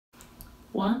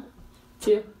1,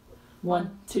 2,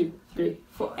 1, 2, 3,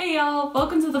 4. Hey y'all,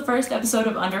 welcome to the first episode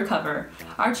of Undercover.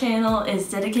 Our channel is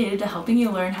dedicated to helping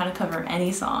you learn how to cover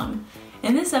any song.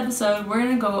 In this episode, we're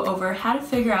going to go over how to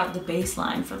figure out the bass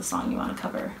line for the song you want to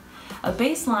cover. A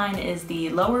bass line is the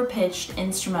lower pitched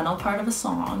instrumental part of a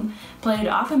song, played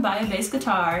often by a bass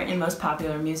guitar in most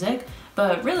popular music,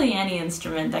 but really any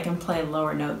instrument that can play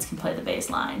lower notes can play the bass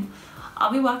line.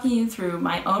 I'll be walking you through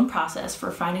my own process for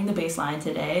finding the bass line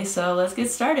today, so let's get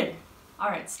started.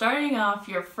 Alright, starting off,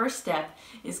 your first step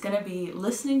is going to be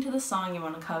listening to the song you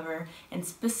want to cover and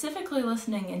specifically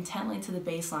listening intently to the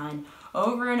bass line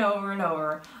over and over and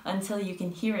over until you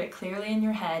can hear it clearly in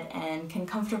your head and can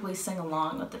comfortably sing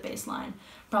along with the bass line,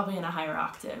 probably in a higher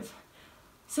octave.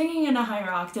 Singing in a higher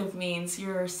octave means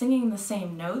you're singing the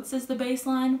same notes as the bass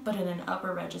line, but in an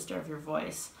upper register of your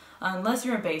voice. Unless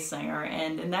you're a bass singer,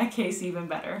 and in that case even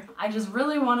better. I just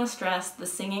really want to stress the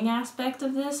singing aspect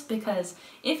of this because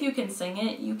if you can sing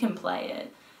it, you can play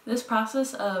it. This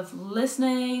process of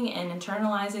listening and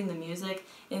internalizing the music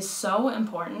is so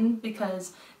important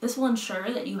because this will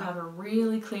ensure that you have a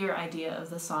really clear idea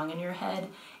of the song in your head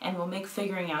and will make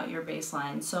figuring out your bass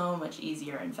line so much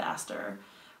easier and faster.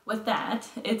 With that,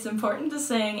 it's important to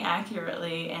sing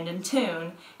accurately and in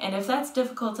tune, and if that's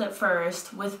difficult at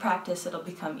first, with practice it'll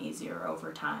become easier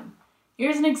over time.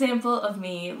 Here's an example of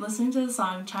me listening to the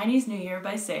song Chinese New Year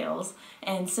by Sales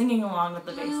and singing along with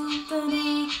the bass line.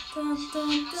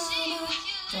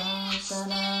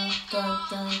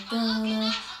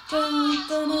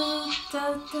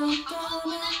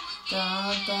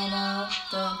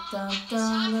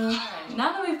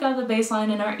 Now that we've got the bass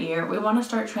line in our ear, we want to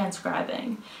start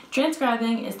transcribing.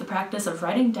 Transcribing is the practice of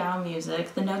writing down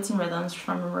music, the notes and rhythms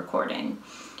from a recording.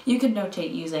 You can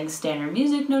notate using standard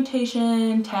music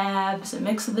notation, tabs, a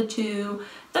mix of the two.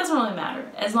 It doesn't really matter,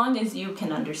 as long as you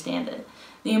can understand it.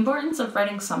 The importance of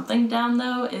writing something down,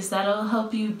 though, is that it'll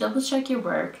help you double-check your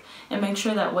work and make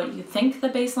sure that what you think the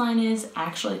bass line is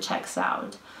actually checks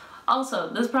out. Also,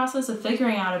 this process of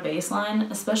figuring out a bass line,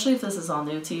 especially if this is all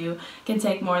new to you, can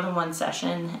take more than one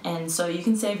session, and so you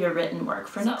can save your written work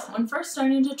for next time. When first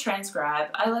starting to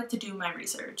transcribe, I like to do my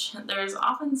research. There's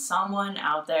often someone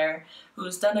out there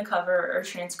who's done a cover or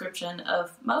transcription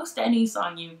of most any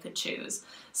song you could choose,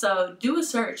 so do a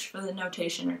search for the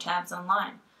notation or tabs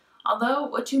online. Although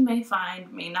what you may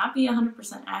find may not be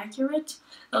 100% accurate,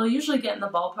 they'll usually get in the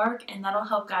ballpark, and that'll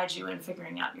help guide you in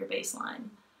figuring out your bass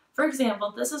line. For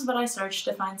example, this is what I searched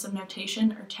to find some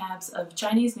notation or tabs of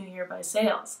Chinese New Year by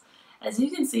Sales. As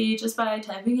you can see, just by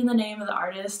typing in the name of the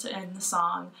artist and the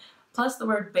song, plus the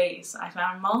word bass, I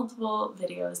found multiple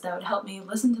videos that would help me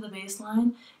listen to the bass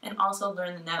line and also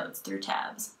learn the notes through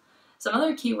tabs. Some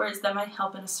other keywords that might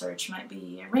help in a search might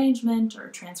be arrangement or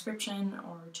transcription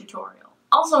or tutorial.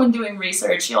 Also, in doing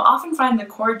research, you'll often find the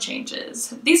chord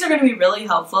changes. These are going to be really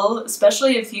helpful,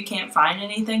 especially if you can't find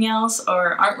anything else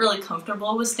or aren't really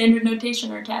comfortable with standard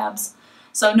notation or tabs.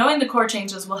 So knowing the chord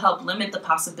changes will help limit the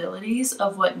possibilities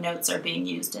of what notes are being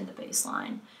used in the bass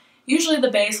line. Usually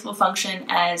the bass will function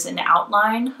as an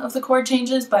outline of the chord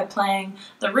changes by playing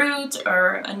the root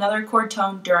or another chord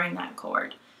tone during that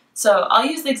chord. So I'll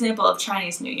use the example of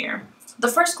Chinese New Year. The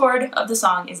first chord of the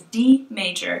song is D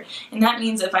major, and that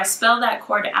means if I spell that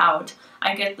chord out,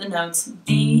 I get the notes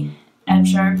D, F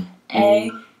sharp, A,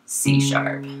 C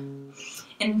sharp.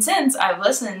 And since I've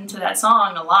listened to that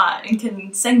song a lot and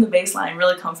can sing the bass line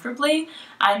really comfortably,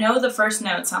 I know the first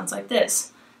note sounds like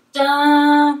this.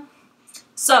 Da.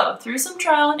 So, through some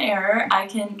trial and error, I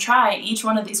can try each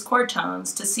one of these chord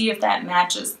tones to see if that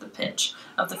matches the pitch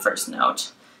of the first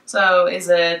note. So, is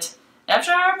it F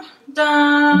sharp?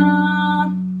 Da.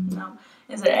 No.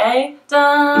 Is it A?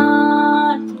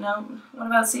 Da. No. What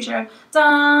about C sharp?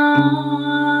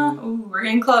 Da. Ooh, we're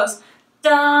getting close.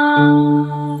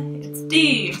 Da. It's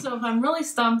D. So if I'm really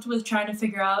stumped with trying to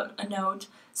figure out a note,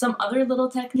 some other little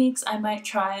techniques I might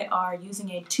try are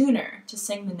using a tuner to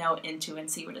sing the note into and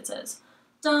see what it says.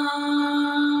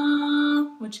 Da,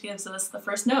 which gives us the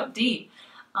first note, D.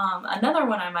 Another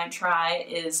one I might try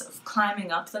is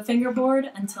climbing up the fingerboard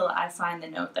until I find the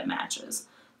note that matches.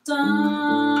 Da.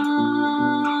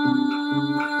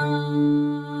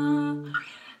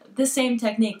 This same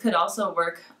technique could also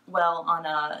work well on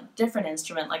a different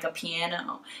instrument like a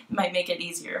piano. It might make it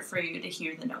easier for you to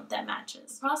hear the note that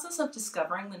matches. The process of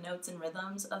discovering the notes and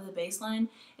rhythms of the bass line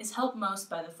is helped most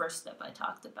by the first step I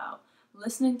talked about,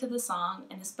 listening to the song,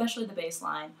 and especially the bass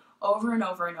line, over and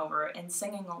over and over and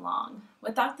singing along.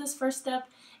 Without this first step,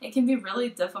 it can be really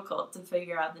difficult to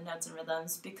figure out the notes and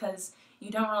rhythms because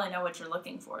you don't really know what you're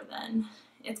looking for then.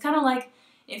 It's kind of like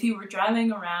if you were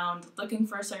driving around looking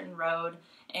for a certain road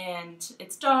and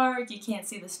it's dark, you can't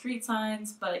see the street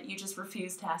signs, but you just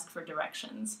refuse to ask for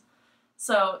directions.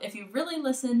 So if you really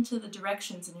listen to the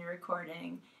directions in your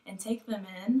recording and take them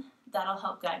in, that'll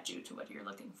help guide you to what you're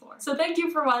looking for. So thank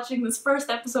you for watching this first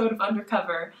episode of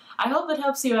Undercover. I hope it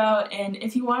helps you out, and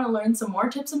if you want to learn some more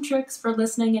tips and tricks for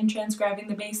listening and transcribing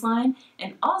the bass line,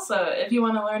 and also if you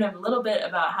want to learn a little bit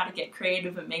about how to get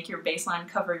creative and make your bass line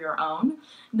cover your own,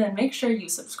 then make sure you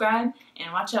subscribe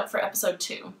and watch out for episode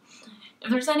 2. If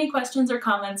there's any questions or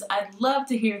comments, I'd love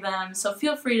to hear them, so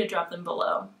feel free to drop them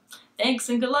below. Thanks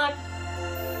and good luck!